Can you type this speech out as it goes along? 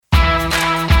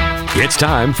It's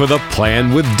time for the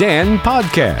Plan with Dan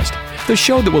podcast, the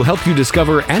show that will help you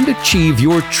discover and achieve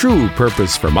your true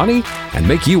purpose for money and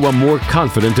make you a more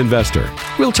confident investor.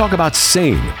 We'll talk about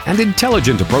sane and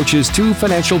intelligent approaches to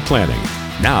financial planning.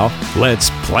 Now,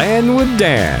 let's plan with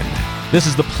Dan. This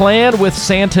is the Plan with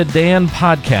Santa Dan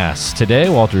podcast. Today,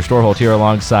 Walter Storholt here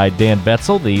alongside Dan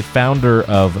Betzel, the founder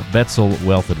of Betzel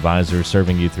Wealth Advisors,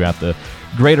 serving you throughout the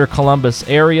greater Columbus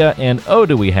area. And oh,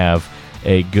 do we have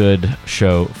a good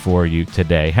show for you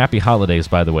today. Happy holidays,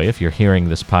 by the way, if you're hearing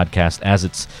this podcast as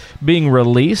it's being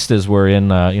released, as we're in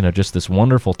just this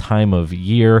wonderful time of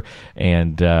year.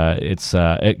 And it's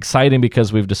exciting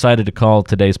because we've decided to call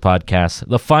today's podcast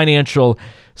The Financial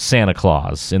Santa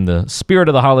Claus. In the spirit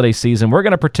of the holiday season, we're going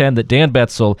to pretend that Dan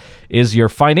Betzel is your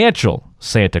financial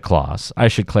Santa Claus. I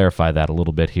should clarify that a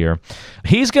little bit here.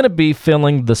 He's going to be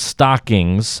filling the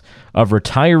stockings of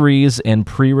retirees and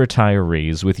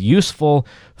pre-retirees with useful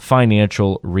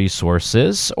financial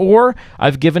resources, or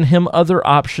I've given him other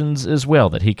options as well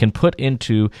that he can put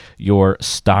into your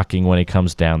stocking when he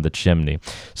comes down the chimney.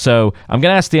 So I'm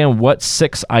going to ask Dan what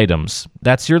 6 items.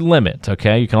 That's your limit,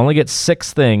 okay? You can only get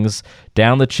 6 things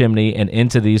down the chimney and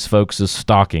into these folks'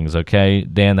 stockings, okay?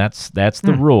 Dan, that's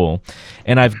the rule.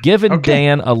 And I've given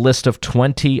Dan a list of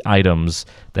 20 items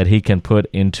that he can put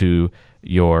into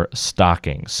your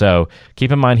stocking. So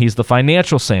keep in mind, he's the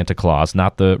financial Santa Claus,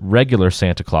 not the regular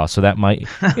Santa Claus. So that might,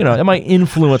 it might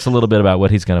influence a little bit about what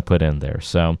he's going to put in there.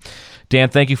 So Dan,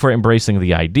 thank you for embracing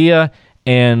the idea.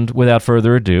 And without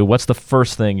further ado, what's the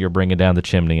first thing you're bringing down the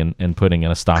chimney and putting in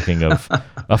a stocking of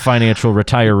a financial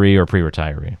retiree or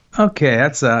pre-retiree? Okay,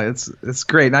 it's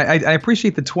great. And I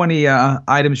appreciate the 20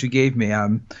 items you gave me.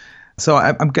 So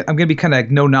I'm going to be kind of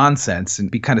no nonsense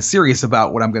and be kind of serious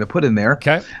about what I'm going to put in there.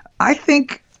 Okay. I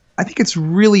think it's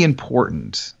really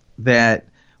important that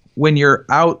when you're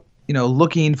out,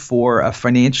 looking for a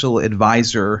financial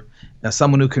advisor,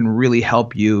 someone who can really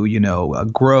help you,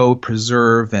 grow,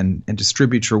 preserve, and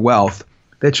distribute your wealth,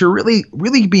 that you're really,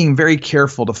 really being very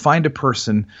careful to find a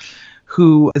person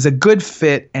who is a good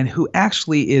fit and who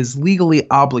actually is legally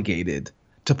obligated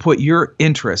to put your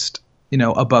interest,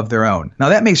 above their own. Now,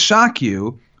 that may shock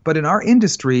you, but in our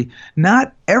industry,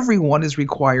 not everyone is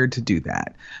required to do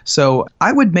that. So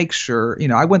I would make sure,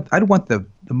 I'd want the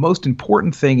most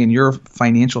important thing in your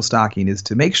financial stocking is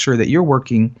to make sure that you're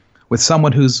working with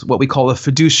someone who's what we call a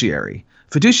fiduciary.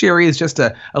 Fiduciary is just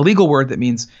a legal word that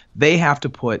means they have to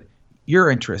put your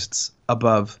interests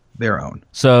above their own.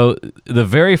 So the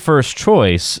very first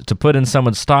choice to put in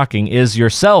someone's stocking is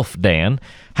yourself, Dan.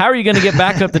 How are you going to get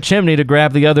back up the chimney to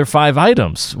grab the other 5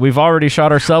 items? We've already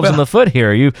shot ourselves in the foot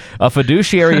here. You, a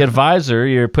fiduciary advisor,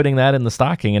 you're putting that in the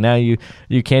stocking, and now you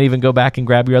can't even go back and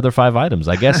grab your other 5 items.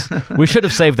 I guess we should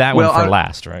have saved that one for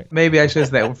last, right? Maybe I should have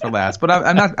saved that one for last. But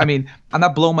I'm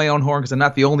not blowing my own horn because I'm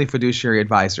not the only fiduciary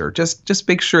advisor. Just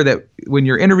make sure that when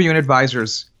you're interviewing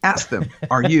advisors, ask them,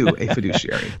 are you a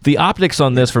fiduciary? The optics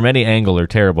on this from any angle are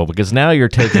terrible because now you're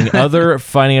taking other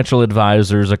financial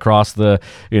advisors across the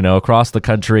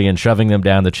country and shoving them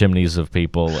down the chimneys of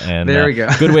people. And there we go.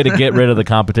 Good way to get rid of the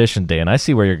competition, Dan. I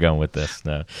see where you're going with this.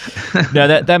 No,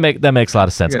 that makes a lot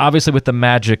of sense. Good. Obviously, with the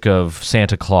magic of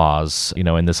Santa Claus,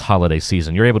 in this holiday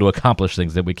season, you're able to accomplish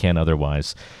things that we can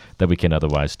otherwise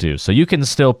do. So you can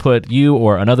still put you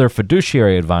or another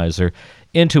fiduciary advisor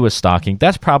into a stocking.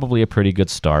 That's probably a pretty good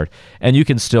start, and you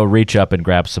can still reach up and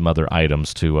grab some other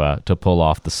items to pull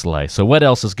off the sleigh. So what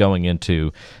else is going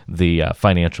into the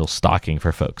financial stocking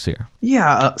for folks here?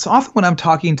 Yeah, so often when I'm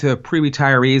talking to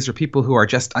pre-retirees or people who are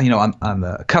just on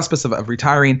the cusp of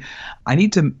retiring, I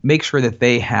need to make sure that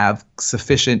they have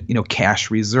sufficient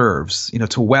cash reserves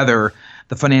to weather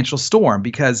the financial storm,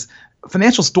 because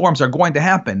financial storms are going to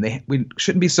happen. We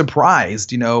shouldn't be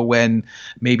surprised, when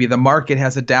maybe the market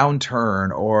has a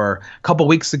downturn, or a couple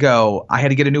weeks ago I had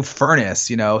to get a new furnace,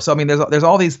 So there's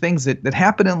all these things that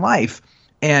happen in life,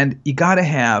 and you got to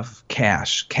have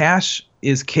cash. Cash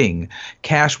is king.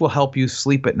 Cash will help you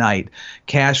sleep at night.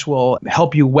 Cash will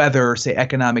help you weather, say,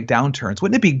 economic downturns.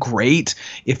 Wouldn't it be great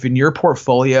if in your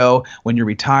portfolio, when you're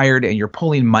retired and you're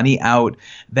pulling money out,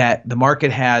 that the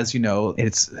market has,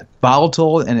 it's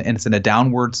volatile and it's in a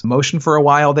downwards motion for a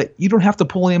while, that you don't have to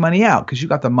pull any money out because you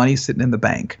got the money sitting in the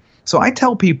bank? So I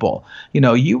tell people,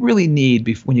 you really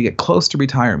need, when you get close to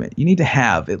retirement, you need to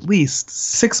have at least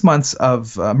 6 months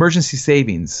of emergency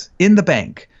savings in the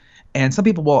bank. And some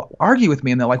people will argue with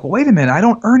me and they're like, well, wait a minute, I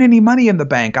don't earn any money in the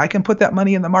bank. I can put that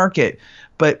money in the market.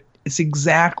 But it's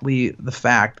exactly the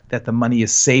fact that the money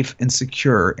is safe and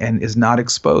secure and is not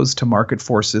exposed to market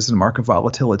forces and market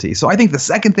volatility. So I think the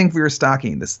second thing for your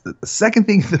stocking, the second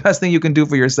thing, the best thing you can do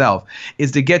for yourself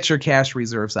is to get your cash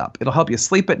reserves up. It'll help you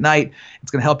sleep at night.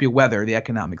 It's going to help you weather the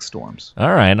economic storms.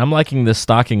 All right, I'm liking this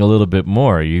stocking a little bit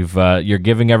more. You're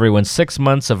giving everyone 6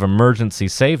 months of emergency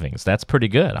savings. That's pretty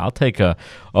good. I'll take a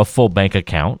full bank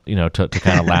account, to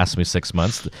kind of last me 6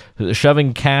 months.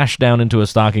 Shoving cash down into a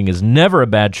stocking is never a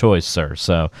bad choice, sir.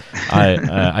 So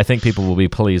I think people will be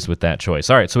pleased with that choice.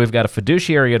 All right, so we've got a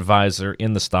fiduciary advisor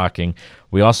in the stocking.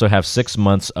 We also have 6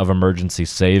 months of emergency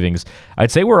savings.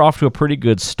 I'd say we're off to a pretty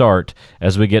good start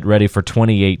as we get ready for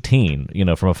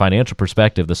 2018. From a financial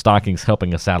perspective, the stocking's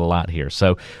helping us out a lot here.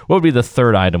 So what would be the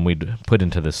third item we'd put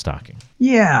into this stocking?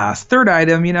 Yeah, third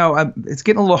item, it's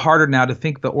getting a little harder now to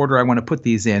think the order I want to put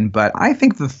these in, but I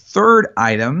think the third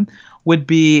item would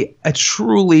be a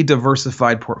truly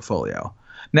diversified portfolio.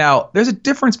 Now, there's a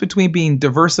difference between being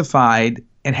diversified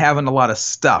and having a lot of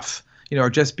stuff, or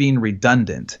just being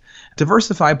redundant.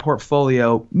 Diversified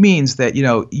portfolio means that,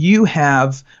 you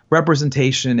have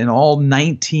representation in all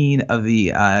 19 of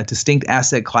the distinct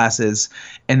asset classes,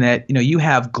 and that, you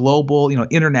have global,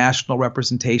 international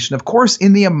representation, of course,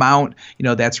 in the amount,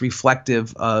 that's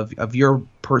reflective of your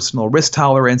personal risk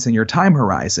tolerance and your time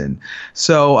horizon.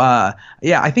 So,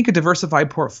 I think a diversified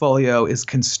portfolio is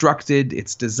constructed,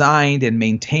 it's designed and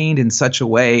maintained in such a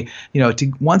way,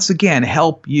 to once again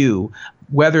help you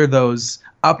weather those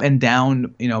up and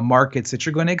down, markets that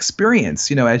you're going to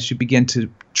experience, as you begin to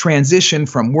transition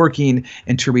from working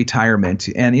into retirement.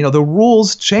 And, the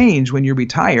rules change when you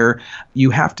retire.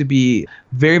 You have to be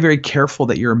very, very careful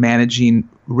that you're managing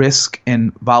risk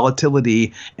and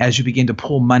volatility as you begin to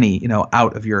pull money,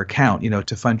 out of your account,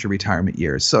 to fund your retirement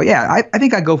years. So, I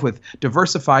think I go with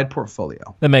diversified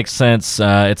portfolio. That makes sense.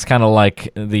 It's kind of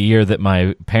like the year that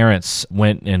my parents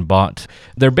went and bought.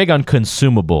 They're big on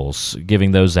consumables,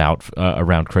 giving those out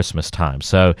around Christmas time.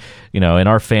 So, in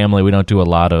our family, we don't do a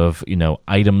lot of,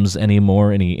 items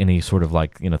anymore, any sort of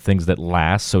like, things that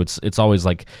last. So it's always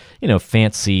like,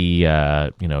 fancy,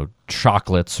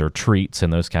 chocolates or treats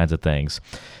and those kinds of things.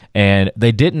 And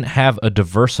they didn't have a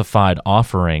diversified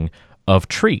offering of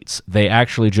treats. They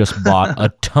actually just bought a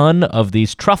ton of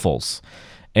these truffles.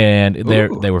 And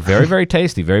they were very, very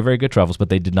tasty, very, very good truffles, but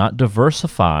they did not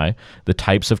diversify the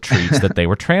types of treats that they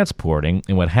were transporting.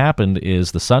 And what happened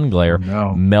is the sun glare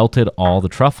melted all the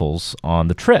truffles on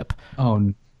the trip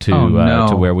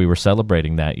to where we were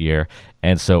celebrating that year.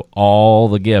 And so all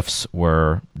the gifts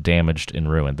were damaged and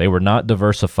ruined. They were not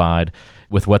diversified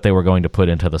with what they were going to put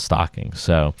into the stocking.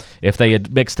 So if they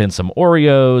had mixed in some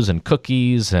Oreos and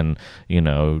cookies and,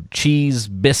 cheese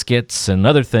biscuits and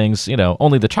other things,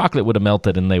 only the chocolate would have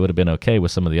melted and they would have been okay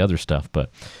with some of the other stuff.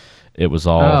 But it was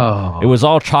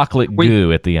all chocolate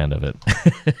goo at the end of it.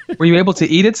 Were you able to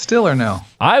eat it still or no?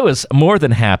 I was more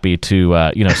than happy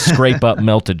to scrape up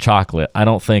melted chocolate. I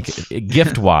don't think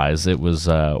gift-wise it was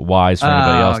wise for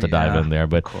anybody else to dive in there,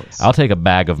 but I'll take a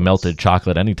bag of melted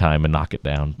chocolate anytime and knock it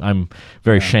down. I'm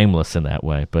very shameless in that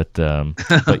way, but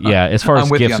as far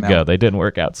as gifts go, they didn't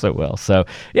work out so well. So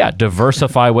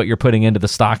diversify what you're putting into the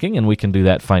stocking, and we can do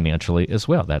that financially as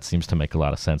well. That seems to make a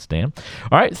lot of sense, Dan.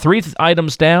 All right, 3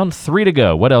 items down. 3 to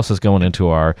go. What else is going into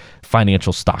our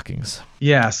financial stockings?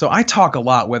 Yeah, so I talk a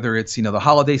lot, whether it's the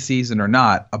holiday season or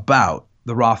not, about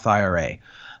the Roth IRA.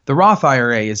 The Roth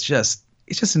IRA is just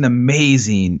an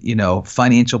amazing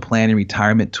financial planning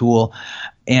retirement tool.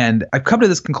 And I've come to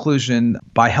this conclusion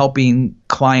by helping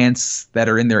clients that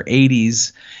are in their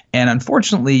 80s and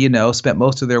unfortunately, spent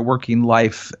most of their working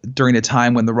life during a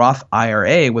time when the Roth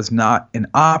IRA was not an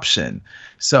option.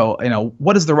 So,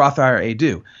 what does the Roth IRA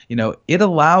do? It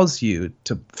allows you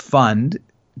to fund,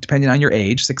 depending on your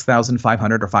age,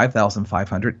 $6,500 or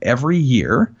 $5,500 every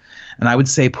year. And I would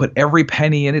say put every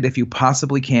penny in it if you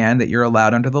possibly can that you're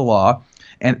allowed under the law.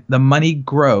 And the money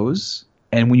grows.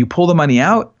 And when you pull the money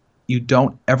out, you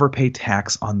don't ever pay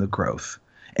tax on the growth.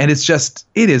 And it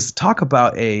is talk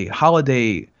about a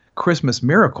holiday Christmas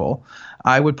miracle.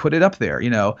 I would put it up there,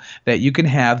 that you can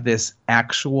have this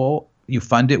you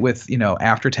fund it with,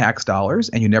 after-tax dollars,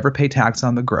 and you never pay tax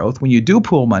on the growth. When you do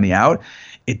pull money out,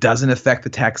 it doesn't affect the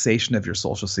taxation of your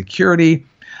Social Security.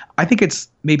 I think it's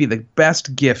maybe the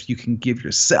best gift you can give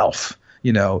yourself,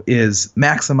 is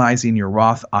maximizing your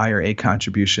Roth IRA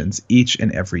contributions each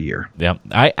and every year. Yeah,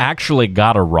 I actually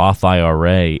got a Roth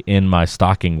IRA in my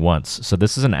stocking once. So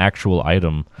this is an actual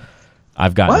item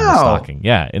I've gotten in the stocking.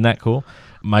 Yeah, isn't that cool?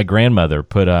 My grandmother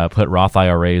put Roth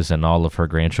IRAs in all of her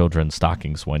grandchildren's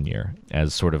stockings one year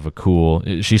as sort of a cool.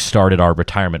 She started our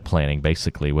retirement planning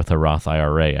basically with a Roth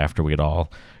IRA after we had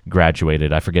all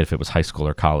graduated. I forget if it was high school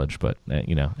or college, but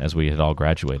as we had all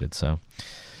graduated. So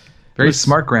very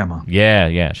smart grandma.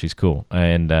 Yeah, she's cool,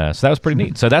 and so that was pretty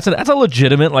neat. So that's a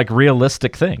legitimate, like,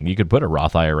 realistic thing. You could put a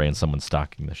Roth IRA in someone's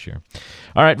stocking this year.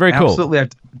 All right, very cool. Absolutely,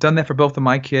 I've done that for both of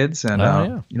my kids, and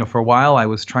for a while I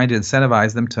was trying to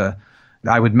incentivize them to.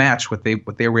 I would match what they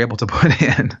were able to put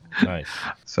in. Nice.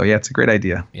 So yeah, it's a great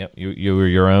idea. Yep, you were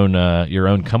your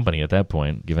own company at that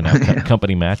point, giving out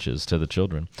company matches to the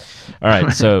children. All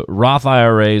right, so Roth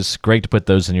IRAs, great to put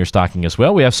those in your stocking as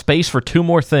well. We have space for 2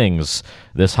 more things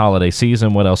this holiday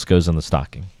season. What else goes in the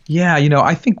stocking? Yeah,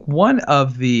 I think one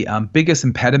of the biggest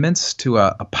impediments to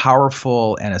a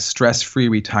powerful and a stress-free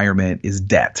retirement is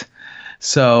debt.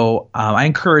 So I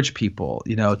encourage people,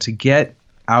 to get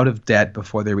out of debt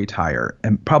before they retire.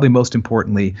 And probably most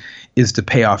importantly is to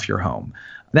pay off your home.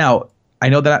 Now, I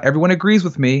know that not everyone agrees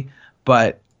with me,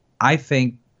 but I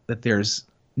think that there's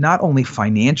not only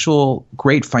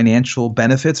great financial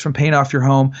benefits from paying off your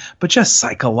home, but just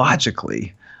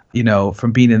psychologically,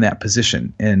 from being in that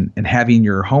position and having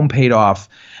your home paid off.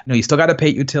 You still got to pay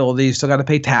utilities, you still got to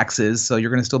pay taxes, so you're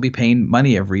going to still be paying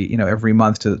money every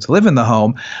month to live in the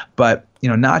home. But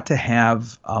not to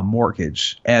have a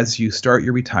mortgage as you start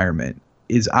your retirement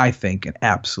is, I think, an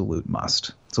absolute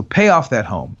must. So pay off that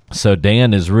home. So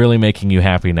Dan is really making you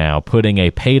happy now, putting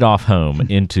a paid-off home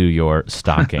into your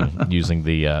stocking using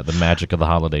the magic of the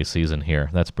holiday season here.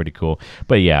 That's pretty cool.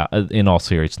 But yeah, in all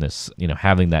seriousness,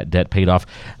 having that debt paid off,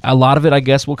 a lot of it, I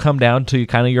guess, will come down to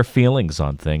kind of your feelings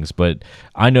on things. But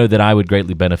I know that I would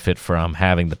greatly benefit from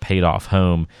having the paid-off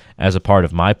home as a part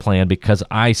of my plan because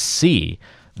I see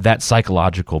that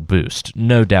psychological boost,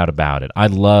 no doubt about it. I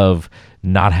love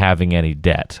not having any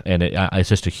debt, and it's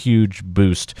just a huge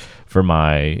boost for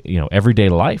my everyday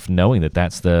life, knowing that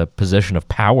that's the position of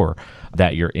power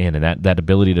that you're in, and that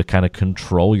ability to kind of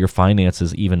control your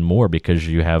finances even more because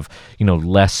you have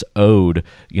less owed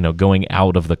going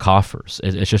out of the coffers.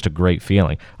 It's just a great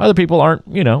feeling. Other people aren't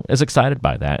as excited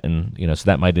by that, and so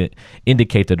that might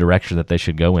indicate the direction that they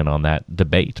should go in on that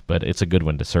debate, but it's a good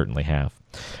one to certainly have.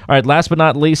 All right, last but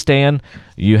not least, Dan,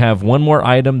 you have one more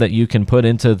item that you can put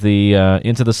into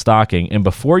the stocking. And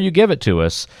before you give it to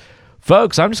us,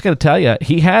 folks, I'm just going to tell you,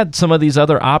 he had some of these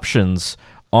other options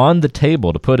on the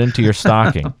table to put into your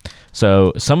stocking.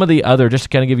 So some of the other, just to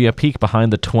kind of give you a peek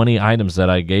behind the 20 items that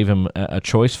I gave him a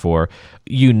choice for,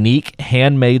 unique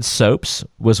handmade soaps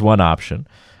was one option.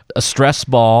 A stress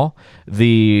ball,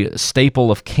 the staple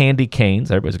of candy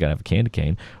canes, everybody's got to have a candy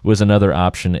cane, was another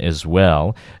option as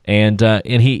well. And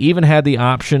he even had the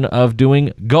option of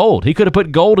doing gold. He could have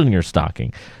put gold in your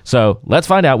stocking. So let's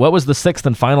find out, what was the 6th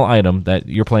and final item that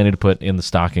you're planning to put in the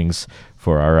stockings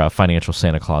for our Financial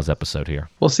Santa Claus episode here?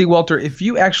 Well, see, Walter, if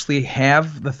you actually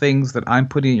have the things that I'm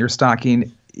putting in your stocking,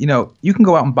 you can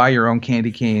go out and buy your own candy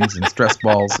canes and stress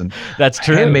balls and that's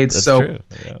true. Handmade That's soap. True.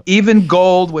 Yeah. Even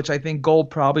gold, which I think gold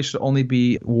probably should only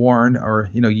be worn or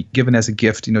given as a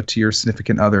gift to your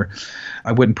significant other.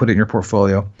 I wouldn't put it in your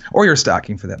portfolio or your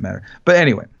stocking for that matter. But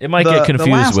anyway, it might get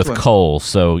confused with coal,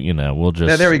 so we'll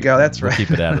just there we go. That's right.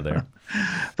 Keep it out of there.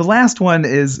 The last one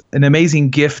is an amazing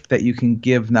gift that you can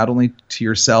give not only to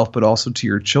yourself but also to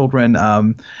your children.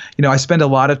 I spend a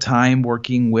lot of time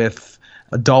working with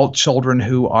adult children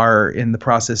who are in the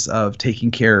process of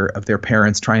taking care of their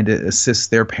parents, trying to assist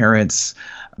their parents,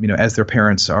 as their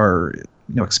parents are,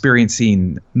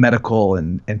 experiencing medical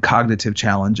and cognitive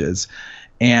challenges.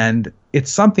 And it's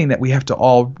something that we have to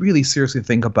all really seriously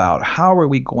think about. How are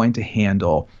we going to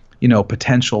handle,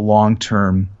 potential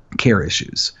long-term care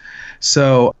issues?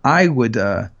 So I would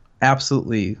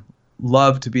absolutely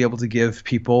love to be able to give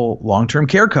people long-term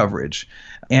care coverage.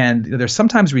 And there's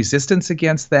sometimes resistance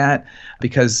against that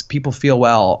because people feel,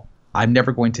 well, I'm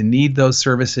never going to need those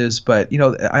services. But,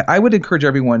 I would encourage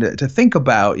everyone to think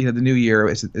about, the new year,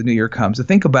 as the new year comes, to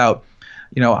think about,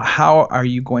 how are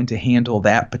you going to handle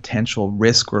that potential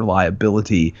risk or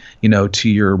liability, to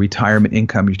your retirement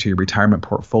income, to your retirement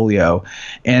portfolio.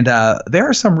 And there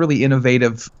are some really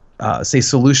innovative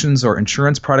solutions or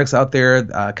insurance products out there,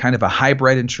 kind of a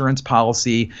hybrid insurance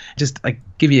policy. Just like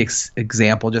give you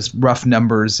example, just rough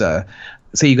numbers.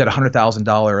 Say you got a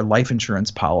 $100,000 life insurance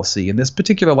policy, and this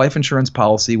particular life insurance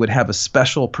policy would have a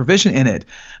special provision in it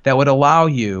that would allow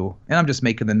you, and I'm just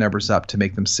making the numbers up to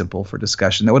make them simple for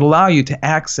discussion, that would allow you to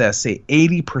access, say,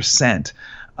 80%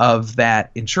 of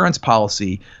that insurance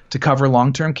policy to cover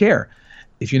long-term care.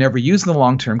 If you never use the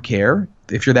long-term care,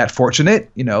 if you're that fortunate,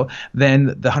 then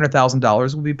the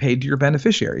 $100,000 will be paid to your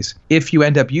beneficiaries. If you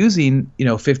end up using,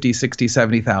 50, 60,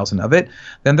 70,000 of it,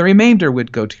 then the remainder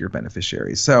would go to your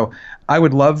beneficiaries. So I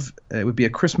would love, it would be a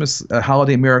Christmas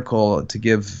holiday miracle to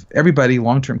give everybody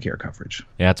long-term care coverage.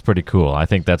 Yeah, it's pretty cool. I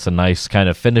think that's a nice kind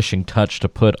of finishing touch to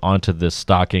put onto this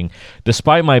stocking.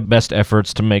 Despite my best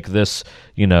efforts to make this,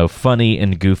 funny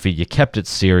and goofy, you kept it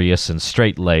serious and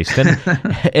straight-laced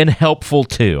and helpful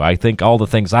too. I think all the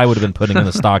things I would have been putting in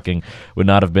the stocking would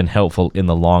not have been helpful in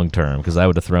the long term, because I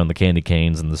would have thrown the candy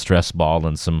canes and the stress ball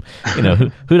and some,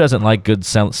 who doesn't like good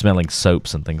smelling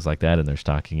soaps and things like that in their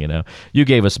stocking, You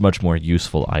gave us much more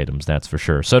useful items, that's for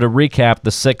sure. So to recap,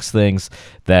 the 6 things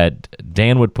that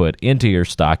Dan would put into your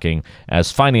stocking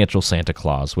as financial Santa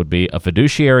Claus would be a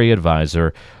fiduciary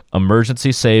advisor,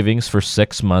 emergency savings for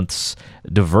 6 months,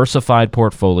 diversified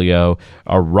portfolio,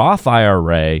 a Roth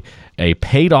IRA, a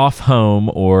paid-off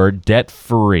home or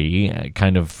debt-free,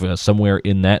 kind of somewhere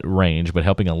in that range, but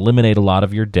helping eliminate a lot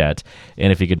of your debt.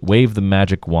 And if he could wave the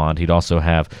magic wand, he'd also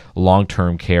have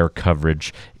long-term care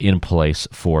coverage in place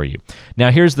for you.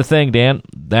 Now, here's the thing, Dan.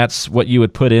 That's what you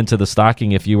would put into the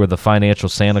stocking if you were the financial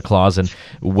Santa Claus and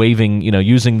waving,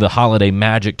 using the holiday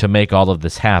magic to make all of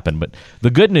this happen. But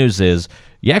the good news is,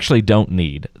 you actually don't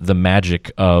need the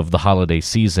magic of the holiday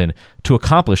season to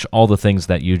accomplish all the things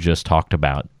that you just talked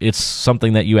about. It's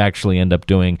something that you actually end up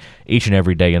doing each and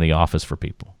every day in the office for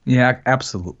people. Yeah,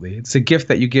 absolutely. It's a gift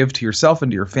that you give to yourself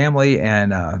and to your family,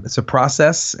 and it's a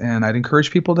process. And I'd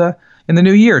encourage people to, in the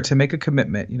new year, to make a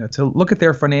commitment, to look at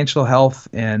their financial health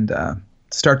and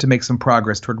start to make some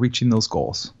progress toward reaching those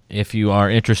goals. If you are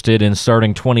interested in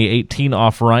starting 2018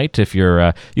 off right, if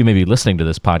you're you may be listening to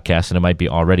this podcast and it might be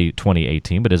already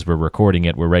 2018, but as we're recording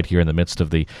it, we're right here in the midst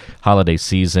of the holiday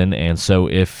season. And so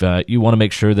if you want to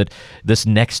make sure that this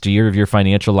next year of your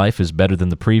financial life is better than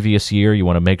the previous year, you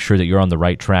want to make sure that you're on the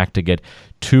right track to get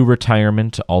to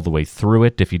retirement all the way through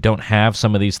it. If you don't have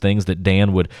some of these things that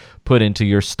Dan would put into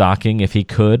your stocking if he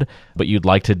could, but you'd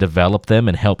like to develop them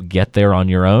and help get there on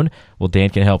your own, well,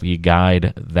 Dan can help you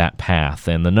guide that path.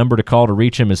 And the number to call to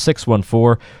reach him is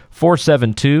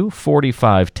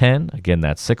 614-472-4510. Again,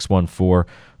 that's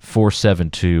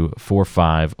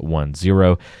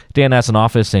 614-472-4510. Dan has an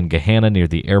office in Gahanna near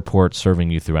the airport,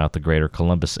 serving you throughout the greater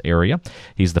Columbus area.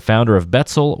 He's the founder of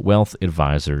Betzel Wealth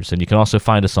Advisors, and you can also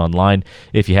find us online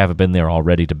if you haven't been there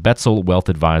already to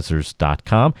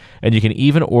BetzelWealthAdvisors.com, and you can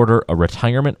even order a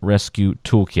retirement rescue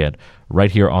toolkit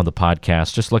right here on the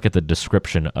podcast. Just look at the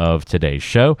description of today's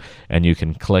show, and you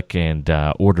can click and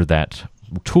order that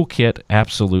toolkit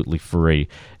absolutely free,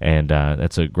 and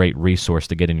that's a great resource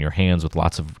to get in your hands with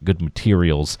lots of good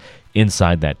materials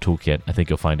inside that toolkit. I think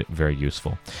you'll find it very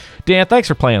useful. Dan, thanks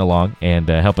for playing along and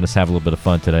helping us have a little bit of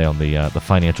fun today on the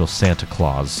Financial Santa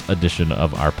Claus edition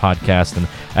of our podcast, and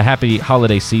a happy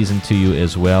holiday season to you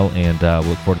as well, and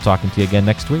we'll look forward to talking to you again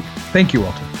next week. Thank you,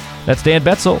 Walter. That's Dan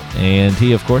Betzel, and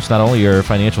he, of course, not only your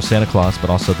financial Santa Claus,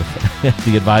 but also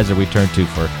the advisor we turn to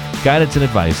for guidance and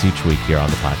advice each week here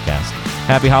on the podcast.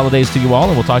 Happy holidays to you all,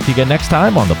 and we'll talk to you again next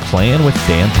time on the Plan with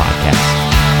Dan podcast.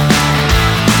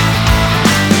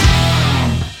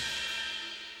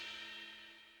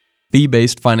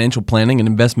 Fee-based financial planning and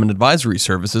investment advisory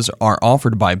services are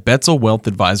offered by Betzel Wealth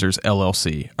Advisors,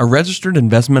 LLC, a registered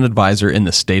investment advisor in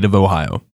the state of Ohio.